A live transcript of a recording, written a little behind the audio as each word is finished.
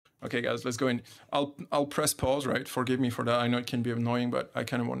Okay, guys, let's go in. I'll press pause, right? Forgive me for that. I know it can be annoying, but I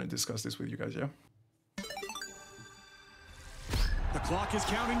kind of want to discuss this with you guys, yeah? The clock is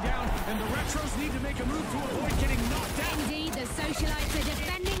counting down, and the Retros need to make a move to avoid getting knocked out. Indeed, the socialites are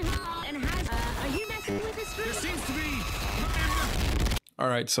defending hard and has... are you messing with the stream? There seems to be... All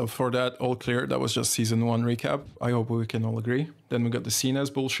right, so for that, all clear. That was just Season 1 recap. I hope we can all agree. Then we got the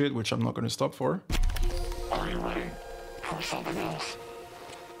CNES bullshit, which I'm not going to stop for. Are you ready for something else?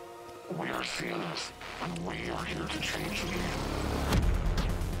 We are CNS, and we are here to change the game.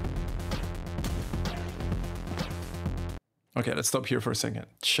 Okay, let's stop here for a second.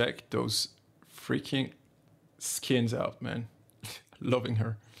 Check those freaking skins out, man. Loving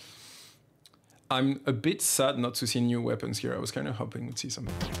her. I'm a bit sad not to see new weapons here. I was kind of hoping we'd see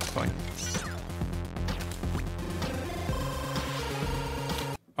something. Fine.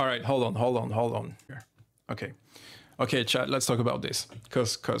 All right, hold on. Here. Okay. Okay, chat, let's talk about this.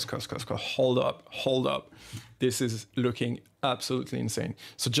 Cause, hold up. This is looking absolutely insane.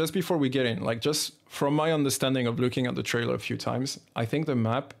 So just before we get in, like just from my understanding of looking at the trailer a few times, I think the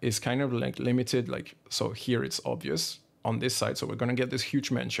map is kind of like limited, like, so here it's obvious on this side. So we're gonna get this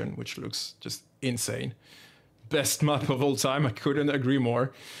huge mansion, which looks just insane. Best map of all time, I couldn't agree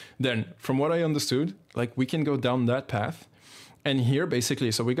more. Then from what I understood, like we can go down that path. And here,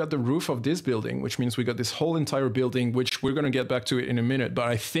 basically, so we got the roof of this building, which means we got this whole entire building, which we're going to get back to it in a minute. But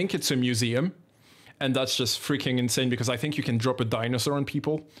I think it's a museum. And that's just freaking insane because I think you can drop a dinosaur on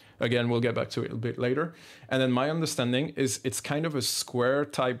people. Again, we'll get back to it a bit later. And then my understanding is it's kind of a square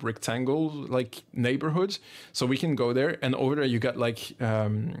type rectangle like neighborhood. So we can go there. And over there, you got like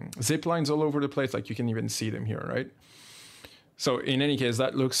zip lines all over the place. Like you can even see them here, right? So in any case,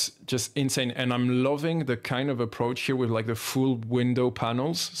 that looks just insane. And I'm loving the kind of approach here with like the full window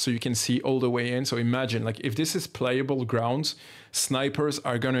panels. So you can see all the way in. So imagine like if this is playable grounds, snipers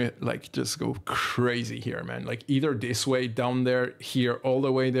are gonna like just go crazy here, man. Like either this way, down there, here, all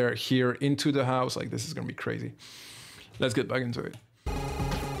the way there, here, into the house. Like this is gonna be crazy. Let's get back into it.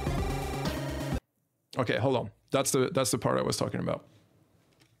 Okay, hold on. That's the part I was talking about.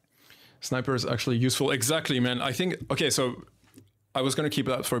 Sniper is actually useful. Exactly, man. I think, okay, so I was going to keep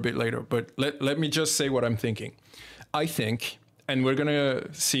that for a bit later, but let me just say what I'm thinking. I think, and we're going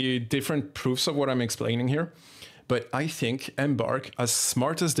to see different proofs of what I'm explaining here, but I think Embark, as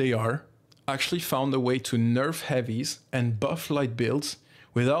smart as they are, actually found a way to nerf heavies and buff light builds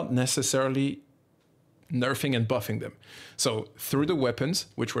without necessarily nerfing and buffing them. So through the weapons,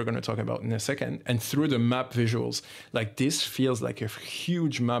 which we're going to talk about in a second, and through the map visuals, like this feels like a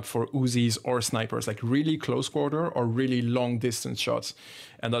huge map for Uzis or snipers, like really close quarter or really long distance shots.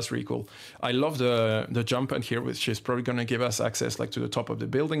 And that's really cool. I love the jump pad here, which is probably going to give us access like to the top of the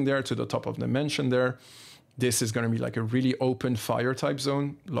building there, to the top of the mansion there. This is going to be like a really open fire type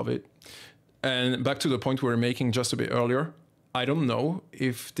zone. Love it. And back to the point we were making just a bit earlier, I don't know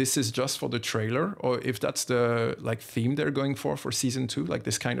if this is just for the trailer or if that's the like theme they're going for season 2, like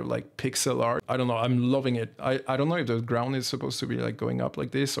this kind of like pixel art. I don't know. I'm loving it. I don't know if the ground is supposed to be like going up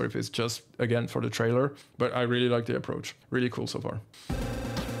like this or if it's just again for the trailer, but I really like the approach. Really cool so far.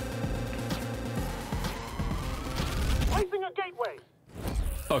 Placing a gateway.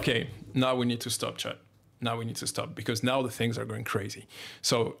 Okay, now we need to stop, chat. Now we need to stop because now the things are going crazy.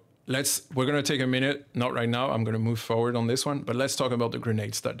 So we're going to take a minute, not right now, I'm going to move forward on this one, but let's talk about the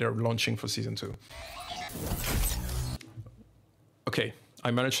grenades that they're launching for season 2. Okay,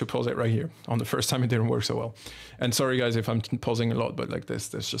 I managed to pause it right here. On the first time it didn't work so well. And sorry guys if I'm pausing a lot, but like this,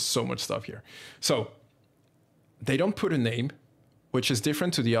 there's just so much stuff here. So, they don't put a name, which is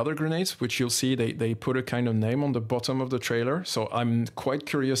different to the other grenades, which you'll see they put a kind of name on the bottom of the trailer. So I'm quite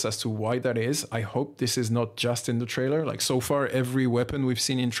curious as to why that is. I hope this is not just in the trailer. Like so far, every weapon we've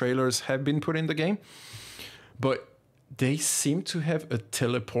seen in trailers have been put in the game. But they seem to have a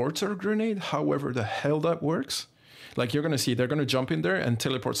teleporter grenade, however the hell that works. Like you're going to see, they're going to jump in there and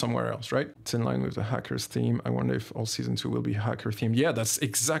teleport somewhere else, right? It's in line with the hackers theme. I wonder if all season 2 will be hacker themed. Yeah, that's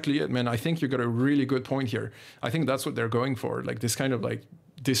exactly it, man. I think you got a really good point here. I think that's what they're going for. Like this kind of like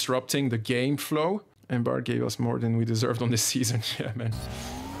disrupting the game flow. Embark gave us more than we deserved on this season. Yeah, man.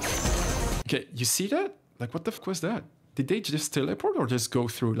 Okay, you see that? Like what the fuck was that? Did they just teleport or just go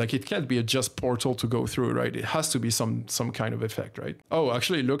through? Like it can't be a just portal to go through, right? It has to be some kind of effect, right? Oh,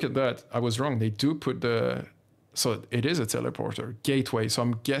 actually, look at that. I was wrong. They do put the... So it is a teleporter, gateway. So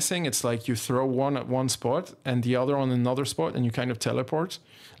I'm guessing it's like you throw one at one spot and the other on another spot and you kind of teleport.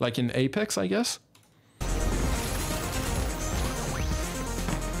 Like in Apex, I guess.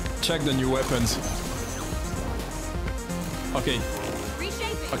 Check the new weapons. Okay.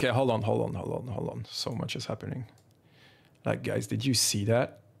 Okay, hold on. So much is happening. Like, guys, did you see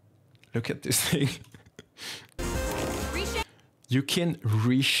that? Look at this thing. You can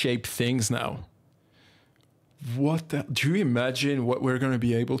reshape things now. What the, do you imagine what we're going to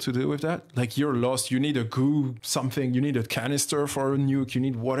be able to do with that? Like, you're lost, you need a goo something, you need a canister for a nuke, you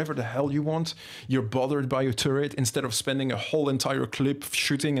need whatever the hell you want. You're bothered by a turret. Instead of spending a whole entire clip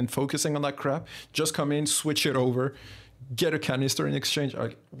shooting and focusing on that crap, just come in, switch it over, get a canister in exchange.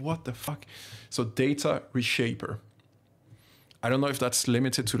 Like, what the fuck? So data reshaper. I don't know if that's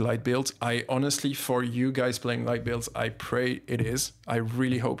limited to light builds. I honestly, for you guys playing light builds, I pray it is. I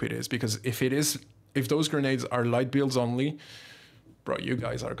really hope it is, because if it is, if those grenades are light builds only, bro, you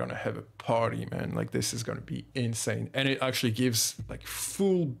guys are gonna have a party, man. Like, this is gonna be insane. And it actually gives like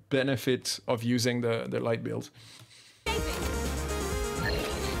full benefit of using the light build.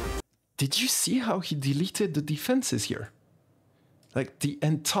 Did you see how he deleted the defenses here? Like, the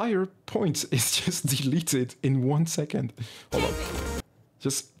entire point is just deleted in 1 second. Hold on.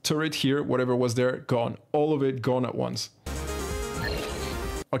 Just turret here, whatever was there, gone. All of it gone at once.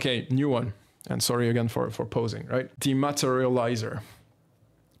 Okay, new one. And sorry again for posing, right? Dematerializer.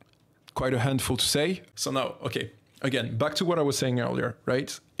 Quite a handful to say. So now, okay, again, back to what I was saying earlier,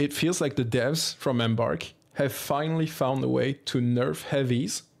 right? It feels like the devs from Embark have finally found a way to nerf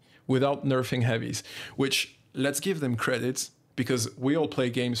heavies without nerfing heavies, which, let's give them credit, because we all play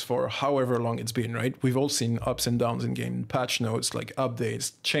games for however long it's been, right? We've all seen ups and downs in game, patch notes, like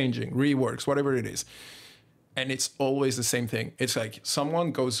updates, changing, reworks, whatever it is. And it's always the same thing. It's like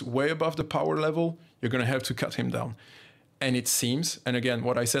someone goes way above the power level, you're going to have to cut him down. And it seems, and again,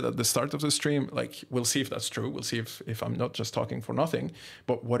 what I said at the start of the stream, like, we'll see if that's true. We'll see if I'm not just talking for nothing.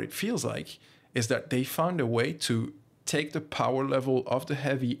 But what it feels like is that they found a way to take the power level of the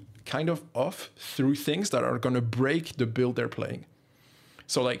heavy kind of off through things that are going to break the build they're playing.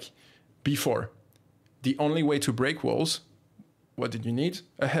 So like before, the only way to break walls, what did you need?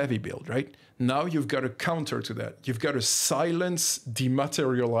 A heavy build, right? Now you've got a counter to that. You've got a silence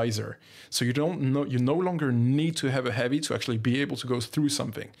dematerializer. So you no longer need to have a heavy to actually be able to go through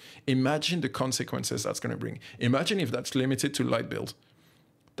something. Imagine the consequences that's going to bring. Imagine if that's limited to light build.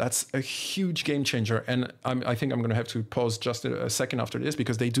 That's a huge game changer. And I think I'm going to have to pause just a second after this,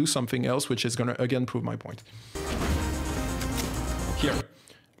 because they do something else which is going to again prove my point. Here.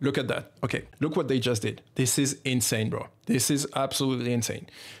 Look at that. Okay, look what they just did. This is insane, bro. This is absolutely insane.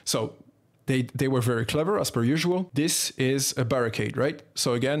 So they were very clever, as per usual. This is a barricade, right?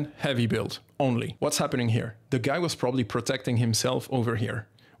 So again, heavy build only. What's happening here? The guy was probably protecting himself over here.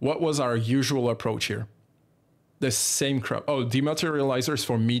 What was our usual approach here? The same crap. Oh, dematerializers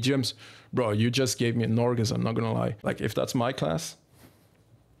for mediums. Bro, you just gave me an orgasm, not gonna lie. Like, if that's my class,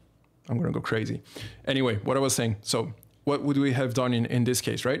 I'm gonna go crazy. Anyway, what I was saying. So what would we have done in this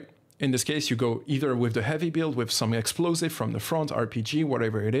case, right? In this case, you go either with the heavy build with some explosive from the front, RPG,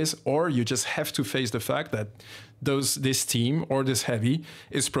 whatever it is, or you just have to face the fact that this team or this heavy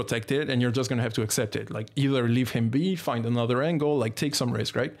is protected, and you're just going to have to accept it. Like, either leave him be, find another angle, like take some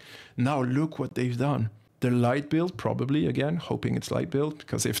risk, right? Now look what they've done. The light build, probably, again, hoping it's light build,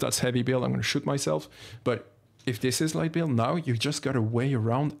 because if that's heavy build, I'm going to shoot myself. But if this is light build, now you just got a way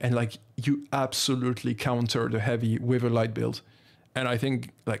around, and like, you absolutely counter the heavy with a light build. And I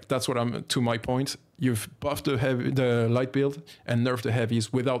think, like, that's what I'm, to my point, you've buffed the light build and nerfed the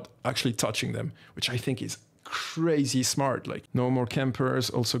heavies without actually touching them, which I think is crazy smart. Like, no more campers.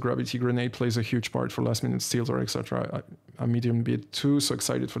 Also, gravity grenade plays a huge part for last minute steals or etc. I'm medium bit too, so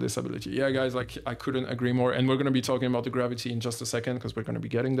excited for this ability. Yeah, guys, like, I couldn't agree more. And we're going to be talking about the gravity in just a second, because we're going to be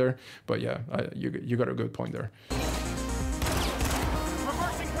getting there. But yeah, you got a good point there.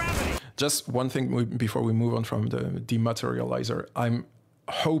 Just one thing before we move on from the dematerializer. I'm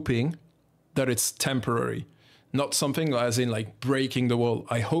hoping that it's temporary, not something as in like breaking the wall.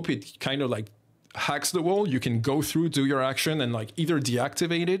 I hope it kind of like hacks the wall. You can go through, do your action, and like either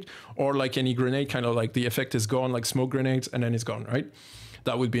deactivate it, or like any grenade, kind of like the effect is gone, like smoke grenades, and then it's gone, right?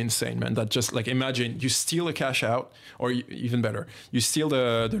 That would be insane, man. That just like, imagine you steal a cash out, or even better, you steal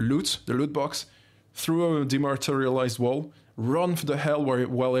the loot box through a dematerialized wall, run for the hell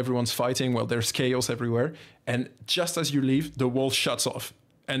while everyone's fighting, while there's chaos everywhere, and just as you leave, the wall shuts off,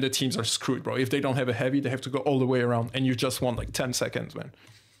 and the teams are screwed, bro. If they don't have a heavy, they have to go all the way around, and you just want like 10 seconds, man.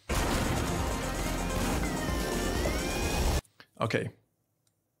 Okay,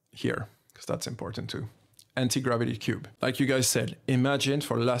 here, because that's important too. Anti-gravity cube. Like you guys said, imagine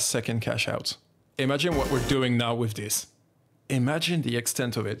for last second cash outs. Imagine what we're doing now with this. Imagine the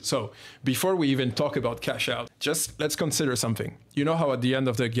extent of it. So before we even talk about cash out, just let's consider something. You know how at the end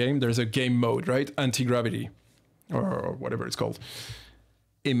of the game, there's a game mode, right? Anti-gravity, or whatever it's called.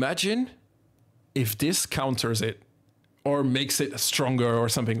 Imagine if this counters it, or makes it stronger or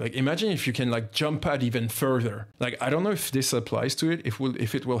something. Like imagine if you can like jump pad even further. Like I don't know if this applies to it,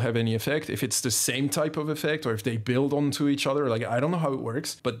 if it will have any effect, if it's the same type of effect or if they build onto each other. Like I don't know how it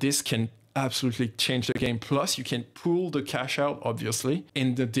works, but this can absolutely change the game. Plus you can pull the cash out obviously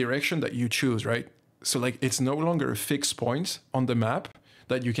in the direction that you choose, right? So like it's no longer a fixed point on the map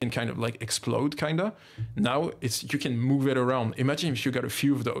that you can kind of like explode kinda. Now you can move it around. Imagine if you got a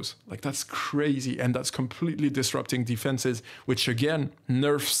few of those. Like that's crazy, and that's completely disrupting defenses, which again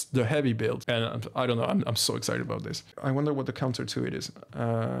nerfs the heavy build. And I don't know, I'm so excited about this. I wonder what the counter to it is.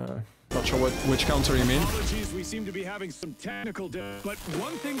 Not sure which counter you mean. Apologies, we seem to be having some technical but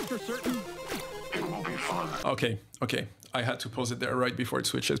one thing's for certain. It will be fun. Okay. I had to pause it there right before it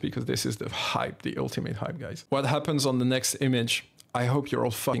switches because this is the hype, the ultimate hype, guys. What happens on the next image? I hope you're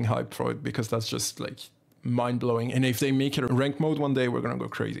all fucking hyped for it because that's just like mind-blowing. And if they make it a rank mode one day, we're gonna go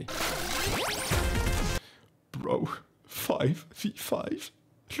crazy. Bro, 5v5.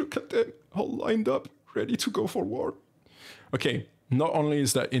 Look at them all lined up, ready to go for war. Okay, not only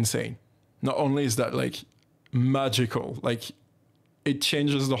is that insane, not only is that like magical, like it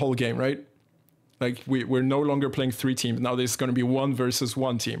changes the whole game, right? Like we're no longer playing 3 teams. Now there's gonna be 1 versus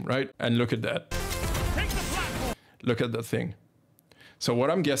 1 team, right? And look at that. Look at that thing. So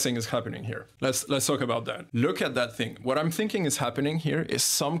what I'm guessing is happening here. Let's talk about that. Look at that thing. What I'm thinking is happening here is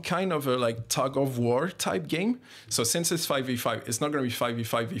some kind of a like tug of war type game. So since it's 5v5, it's not going to be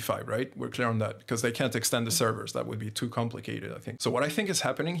 5v5v5, right? We're clear on that because they can't extend the servers. That would be too complicated, I think. So what I think is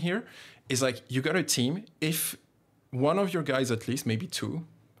happening here is like you got a team. If one of your guys, at least maybe 2,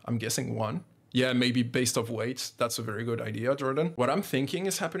 I'm guessing 1. Yeah, maybe based off weights. That's a very good idea, Jordan. What I'm thinking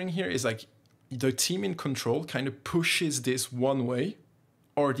is happening here is like the team in control kind of pushes this one way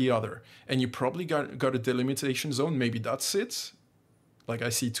or the other, and you probably got a delimitation zone. Maybe that's it. Like I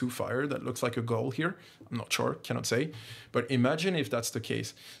see 2 fire, that looks like a goal here. I'm not sure, cannot say, but imagine if that's the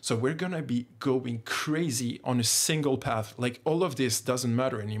case. So we're gonna be going crazy on a single path. Like all of this doesn't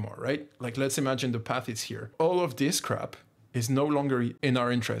matter anymore, right? Like let's imagine the path is here. All of this crap is no longer in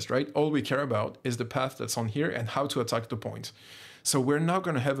our interest, right? All we care about is the path that's on here and how to attack the point. So we're now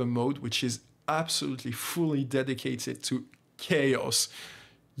gonna have a mode which is absolutely fully dedicated to chaos.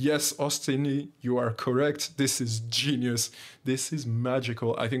 Yes, Austin, you are correct. This is genius. This is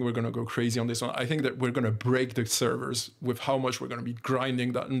magical. I think we're going to go crazy on this one. I think that we're going to break the servers with how much we're going to be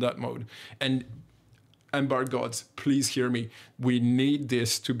grinding that in that mode. And Embark Gods, please hear me. We need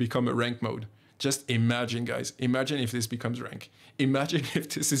this to become a rank mode. Just imagine, guys. Imagine if this becomes rank. Imagine if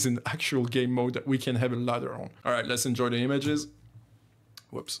this is an actual game mode that we can have a ladder on. All right, let's enjoy the images.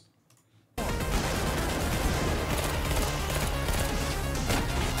 Whoops.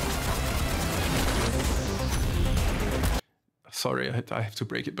 Sorry, I have to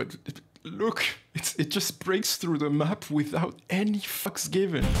break it, but look, it just breaks through the map without any fucks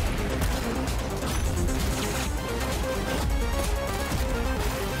given.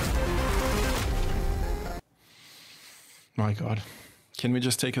 My God, can we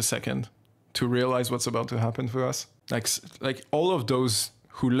just take a second to realize what's about to happen to us? Like all of those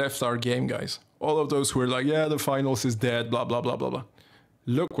who left our game, guys, all of those who were like, yeah, the finals is dead, blah, blah, blah, blah, blah.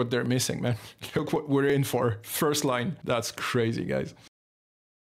 Look what they're missing, man. Look what we're in for. First line. That's crazy, guys.